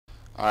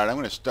Alright, I'm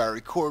going to start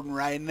recording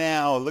right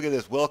now. Look at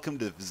this. Welcome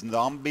to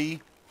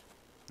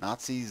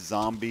Nazi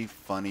Zombie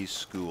Funny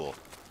School.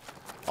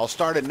 I'll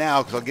start it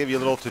now because I'll give you a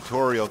little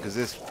tutorial because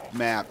this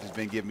map has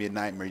been giving me a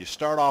nightmare. You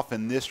start off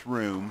in this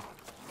room,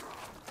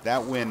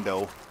 that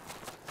window,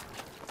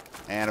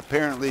 and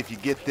apparently if you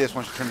get this,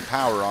 once you turn the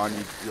power on,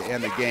 you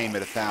end the game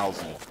at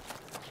 1,000.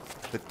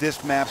 But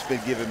this map's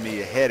been giving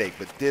me a headache,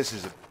 but this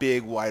is a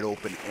big wide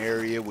open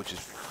area which is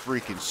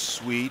freaking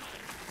sweet.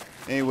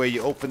 Anyway,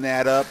 you open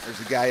that up,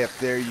 there's a guy up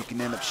there you can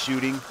end up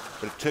shooting,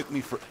 but it took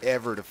me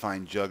forever to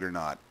find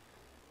Juggernaut.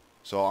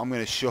 So I'm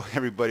going to show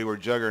everybody where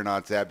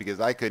Juggernaut's at because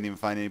I couldn't even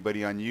find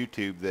anybody on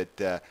YouTube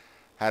that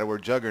had where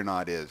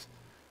Juggernaut is.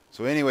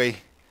 So anyway,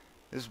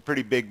 this is a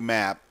pretty big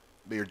map,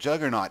 but your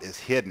Juggernaut is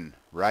hidden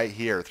right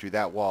here through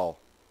that wall.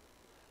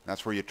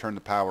 That's where you turn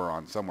the power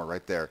on, somewhere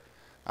right there.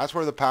 That's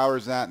where the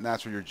power's at, and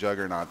that's where your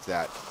Juggernaut's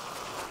at.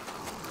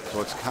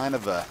 So it's kind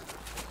of a...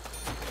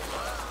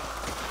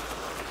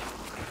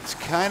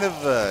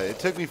 it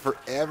took me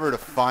forever to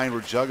find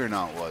where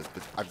Juggernaut was,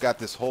 but I've got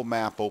this whole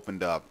map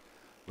opened up,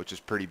 which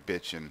is pretty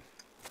bitchin'.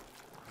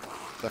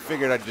 So I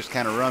figured I'd just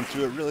kind of run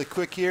through it really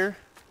quick here.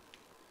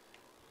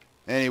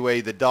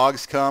 Anyway, the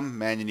dogs come.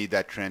 Man, you need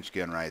that trench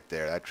gun right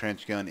there. That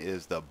trench gun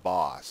is the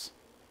boss.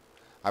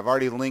 I've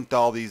already linked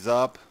all these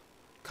up.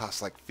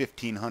 Costs like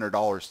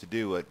 $1,500 to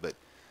do it, but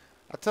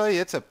I'll tell you,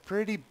 it's a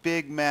pretty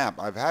big map.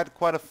 I've had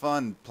quite a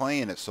fun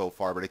playing it so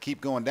far, but I keep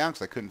going down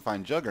because I couldn't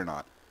find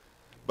Juggernaut.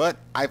 But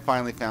I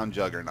finally found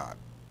Juggernaut.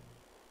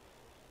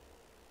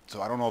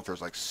 So I don't know if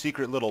there's like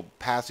secret little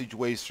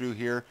passageways through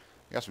here.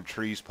 I got some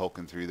trees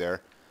poking through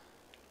there.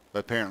 But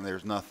apparently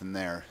there's nothing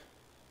there.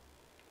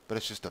 But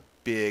it's just a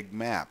big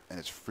map. And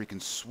it's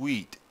freaking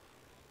sweet.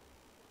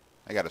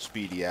 I got a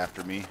speedy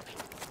after me.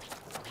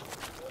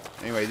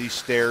 Anyway, these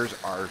stairs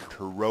are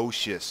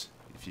ferocious.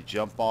 If you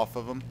jump off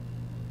of them.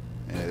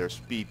 And there's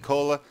speed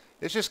cola.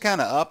 It's just kind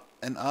of up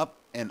and up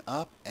and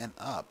up and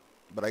up.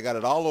 But I got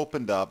it all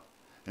opened up.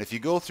 And if you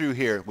go through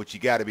here, which you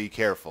got to be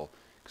careful,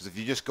 because if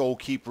you just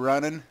keep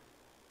running,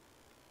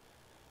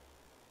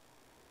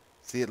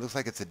 see, it looks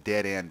like it's a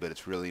dead end, but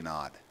it's really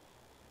not.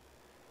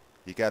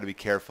 You got to be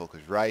careful,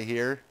 because right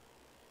here,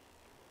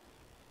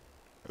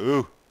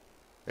 ooh,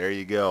 there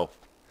you go.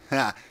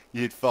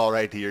 You'd fall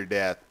right to your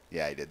death.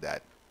 Yeah, I did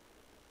that.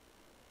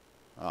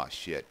 Oh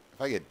shit! If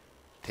I get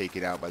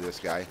taken out by this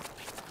guy,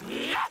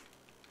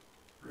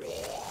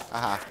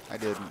 aha, I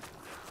didn't.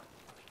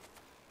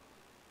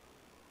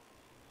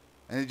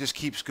 And it just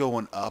keeps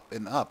going up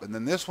and up. And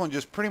then this one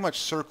just pretty much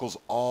circles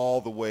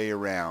all the way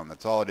around.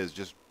 That's all it is.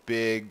 Just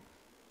big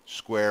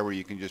square where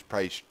you can just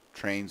probably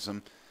train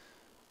some.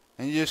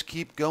 And you just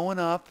keep going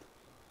up.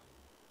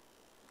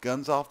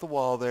 Guns off the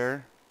wall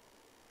there.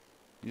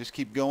 You just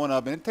keep going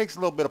up. And it takes a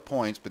little bit of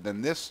points. But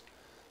then this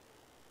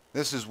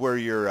is where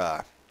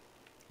your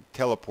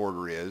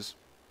teleporter is.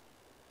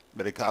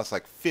 But it costs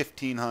like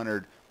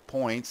 1,500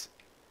 points.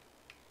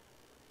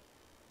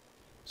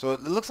 So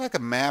it looks like a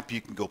map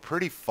you can go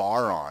pretty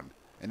far on.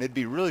 And it'd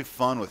be really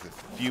fun with a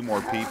few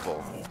more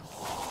people.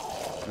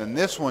 And then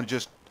this one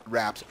just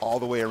wraps all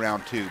the way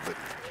around too. But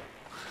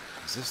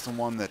is this the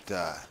one that...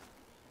 I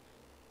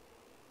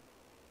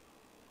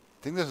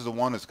think this is the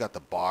one that's got the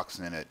box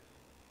in it.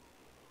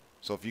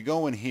 So if you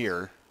go in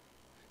here,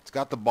 it's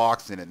got the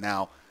box in it.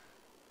 Now,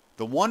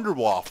 the Wonder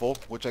Waffle,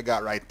 which I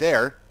got right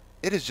there,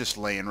 it is just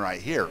laying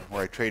right here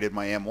where I traded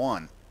my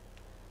M1.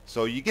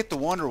 So you get the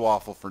Wonder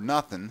Waffle for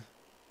nothing.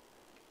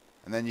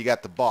 And then you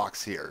got the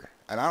box here.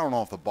 And I don't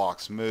know if the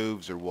box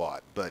moves or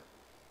what, but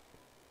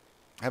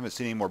I haven't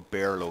seen any more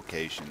bear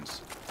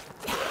locations.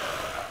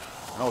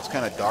 I know it's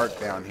kind of dark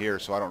down here,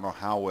 so I don't know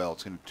how well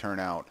it's going to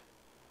turn out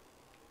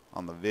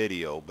on the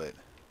video. But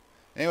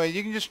anyway,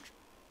 you can just,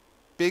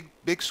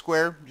 big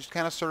square, just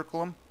kind of circle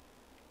them.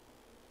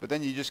 But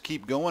then you just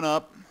keep going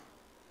up.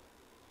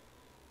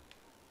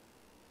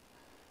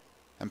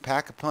 And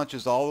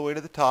pack-a-punches all the way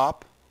to the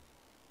top.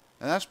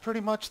 And that's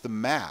pretty much the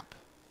map.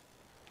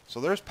 So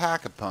there's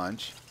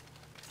Pack-a-Punch.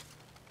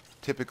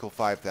 Typical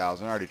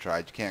 5,000. I already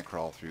tried. You can't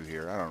crawl through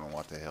here. I don't know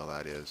what the hell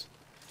that is.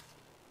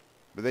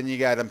 But then you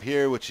got him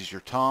here, which is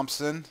your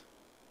Thompson.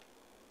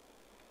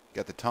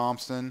 Got the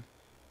Thompson.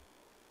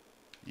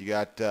 You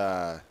got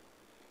your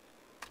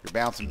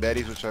Bouncing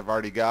Betties, which I've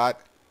already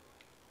got.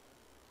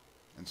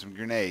 And some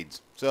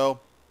grenades. So,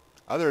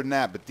 other than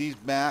that, but these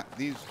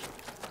you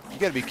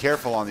got to be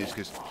careful on these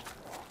because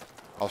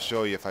I'll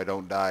show you if I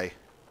don't die.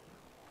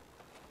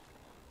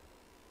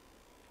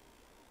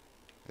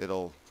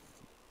 It'll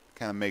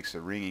kind of makes a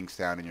ringing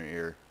sound in your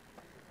ear.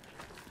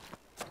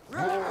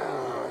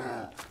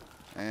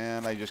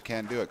 And I just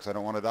can't do it because I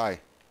don't want to die.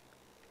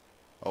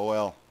 Oh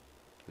well.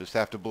 Just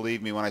have to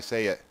believe me when I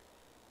say it.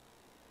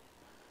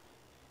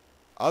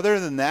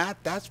 Other than that,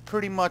 that's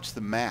pretty much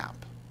the map.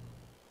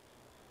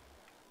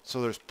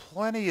 So there's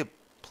plenty of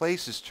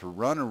places to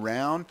run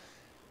around.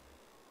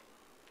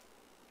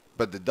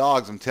 But the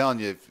dogs, I'm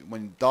telling you,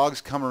 when dogs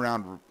come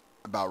around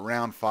about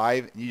round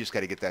 5, you just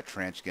got to get that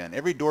trench gun.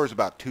 Every door is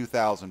about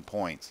 2,000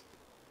 points.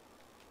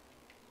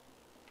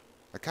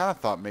 I kind of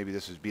thought maybe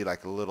this would be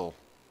like a little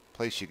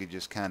place you could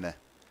just kind of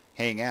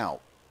hang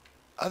out.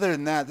 Other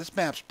than that, this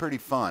map's pretty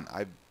fun.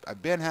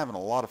 I've been having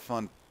a lot of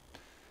fun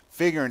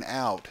figuring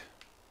out,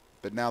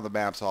 but now the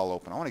map's all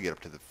open. I want to get up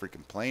to the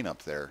freaking plane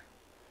up there.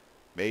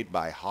 Made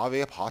by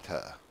Javier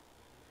Pata.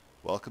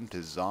 Welcome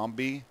to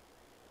Zombie.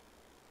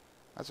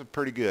 That's a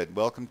pretty good.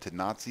 Welcome to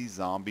Nazi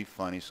Zombie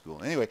Funny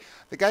School. Anyway,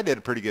 the guy did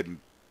a pretty good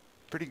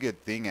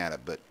thing at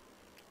it, but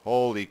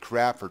holy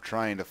crap, for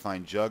trying to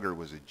find Jugger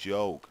was a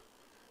joke.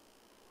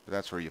 But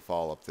that's where you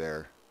fall up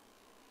there.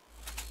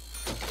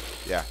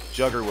 Yeah,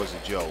 Jugger was a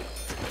joke.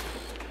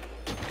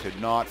 Could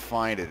not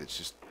find it.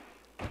 It's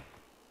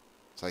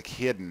like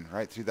hidden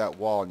right through that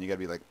wall, and you gotta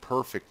be like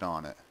perfect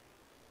on it.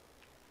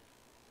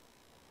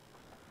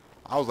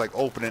 I was like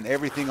opening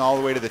everything all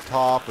the way to the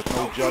top with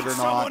no juggernaut.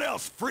 Someone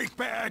else, freak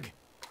bag.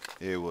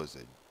 It was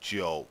a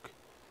joke.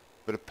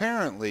 But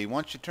apparently,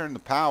 once you turn the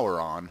power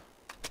on,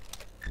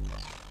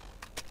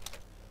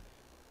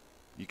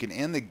 you can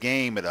end the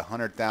game at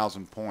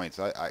 100,000 points.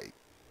 I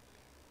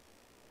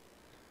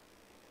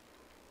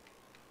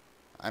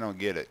don't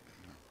get it.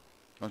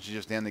 Don't you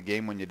just end the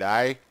game when you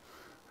die?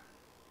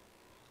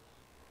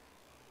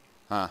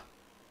 Huh.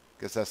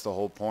 Guess that's the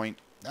whole point.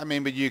 I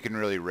mean, but you can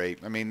really rape.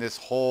 I mean, this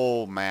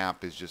whole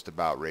map is just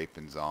about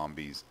raping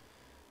zombies.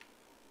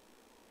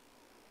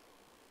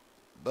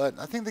 But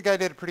I think the guy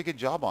did a pretty good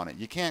job on it.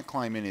 You can't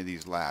climb any of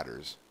these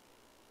ladders.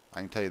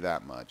 I can tell you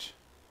that much.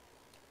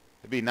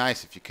 It'd be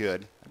nice if you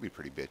could. That'd be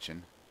pretty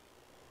bitchin'.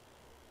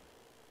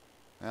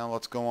 Now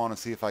let's go on and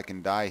see if I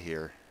can die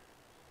here.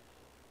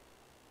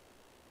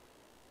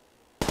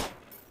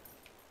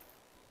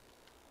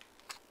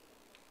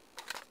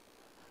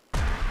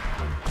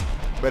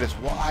 But it's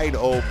wide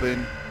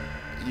open.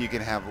 You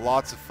can have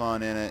lots of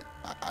fun in it.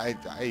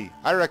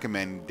 I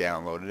recommend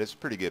download it. It's a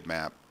pretty good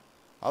map.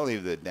 I'll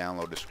leave the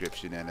download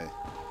description in it.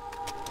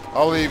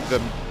 I'll leave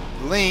the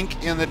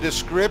link in the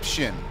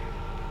description.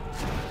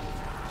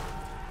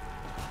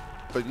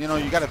 But you know,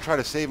 you got to try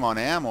to save on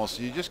ammo,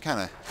 so you just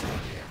kind of...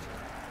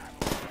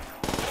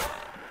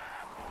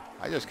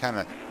 I just kind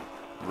of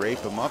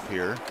rape them up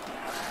here.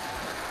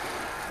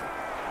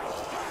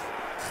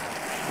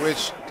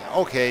 Which,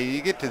 okay,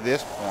 you get to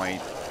this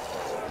point,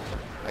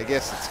 I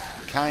guess it's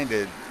kind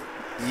of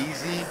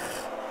easy,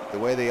 the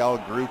way they all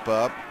group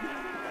up.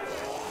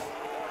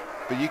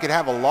 But you could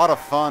have a lot of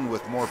fun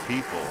with more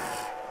people.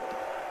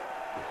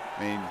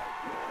 I mean,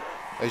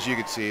 as you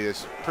can see,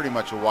 this is pretty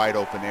much a wide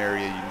open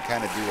area. You can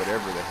kind of do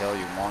whatever the hell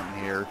you want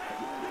in here.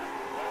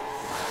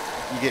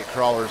 You get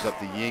crawlers up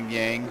the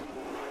yin-yang.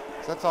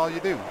 So that's all you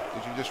do,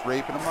 is you're just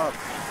raping them up.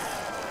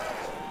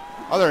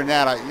 Other than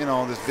that, you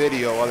know, this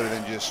video, other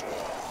than just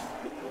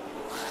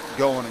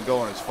going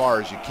as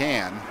far as you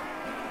can,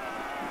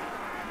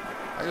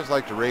 I just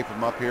like to rape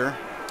them up here.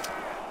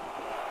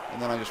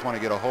 And then I just want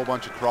to get a whole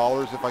bunch of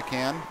crawlers if I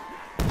can.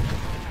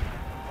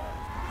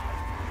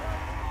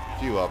 A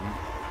few of them.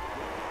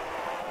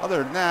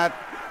 Other than that...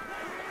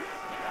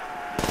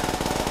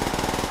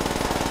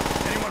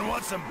 Anyone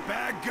want some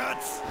bad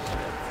guts?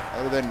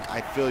 Other than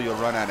I feel you'll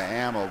run out of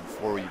ammo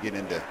before you get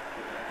into... Move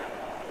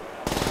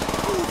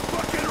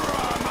fucking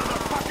raw,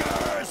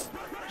 motherfuckers!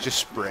 Just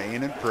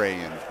spraying and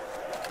praying.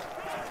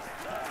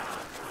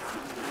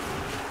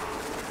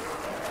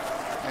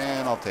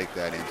 And I'll take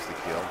that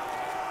insta-kill.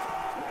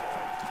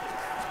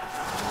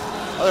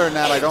 Other than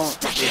that, I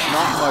don't... There's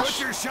not much...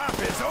 Butcher shop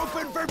is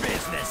open for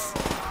business.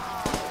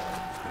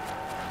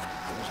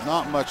 There's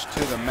not much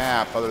to the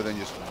map other than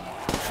just...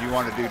 If you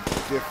want to do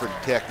different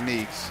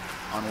techniques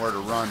on where to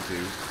run to.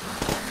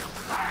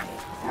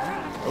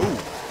 Ooh.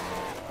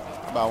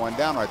 About went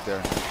down right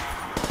there.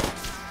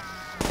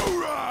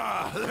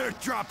 Hoorah! They're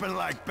dropping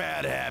like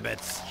bad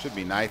habits. Should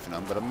be knifing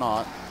them, but I'm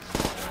not.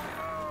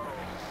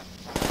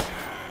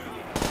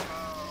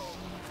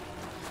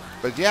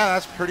 But yeah,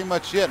 that's pretty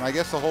much it. And I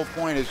guess the whole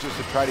point is just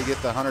to try to get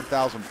the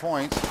 100,000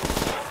 points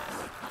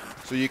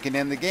so you can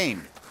end the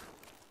game.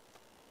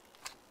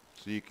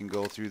 So you can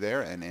go through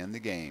there and end the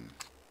game.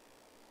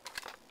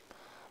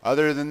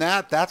 Other than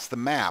that, that's the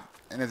map.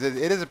 And it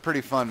is a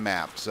pretty fun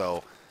map,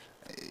 so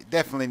it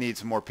definitely need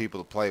some more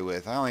people to play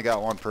with. I only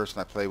got one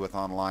person I play with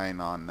online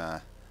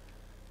on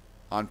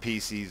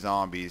PC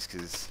Zombies,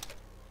 because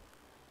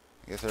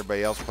I guess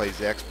everybody else plays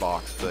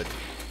Xbox. But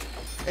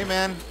hey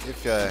man,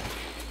 if you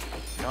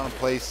want to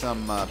play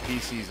some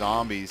PC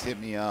Zombies, hit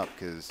me up,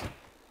 because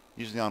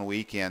usually on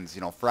weekends,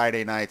 you know,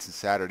 Friday nights and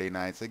Saturday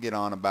nights, I get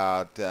on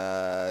about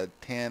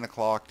 10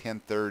 o'clock,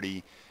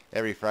 10:30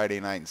 every Friday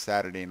night and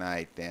Saturday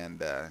night,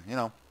 and you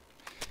know,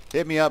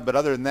 hit me up. But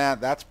other than that,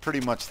 that's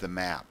pretty much the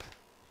map.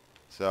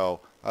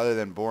 So other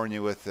than boring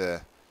you with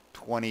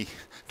 20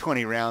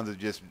 rounds of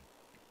just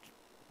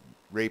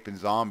raping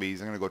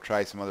zombies, I'm gonna go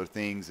try some other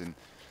things and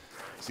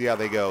see how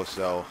they go.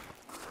 So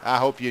I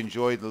hope you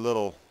enjoyed the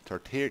little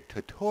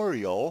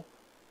tutorial,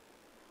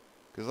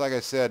 because like I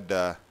said,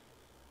 that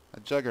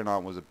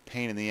juggernaut was a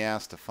pain in the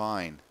ass to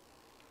find.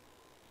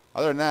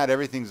 Other than that,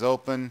 everything's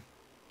open.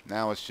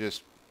 Now it's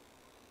just,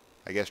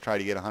 I guess, try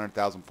to get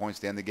 100,000 points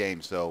to end the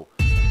game. So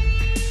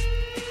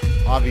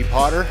Avi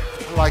Potter,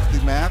 I like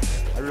the map,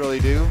 I really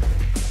do.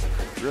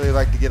 really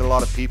like to get a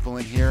lot of people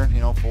in here, you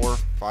know, 4,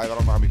 5, I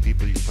don't know how many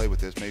people you can play with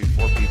this, maybe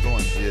 4 people,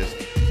 and just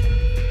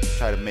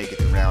try to make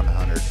it around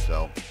 100,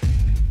 so.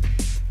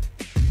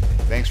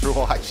 Thanks for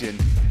watching.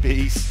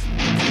 Peace.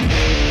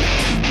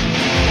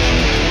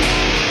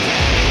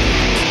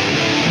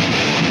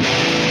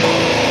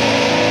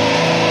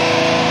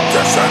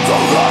 Descend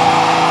the line!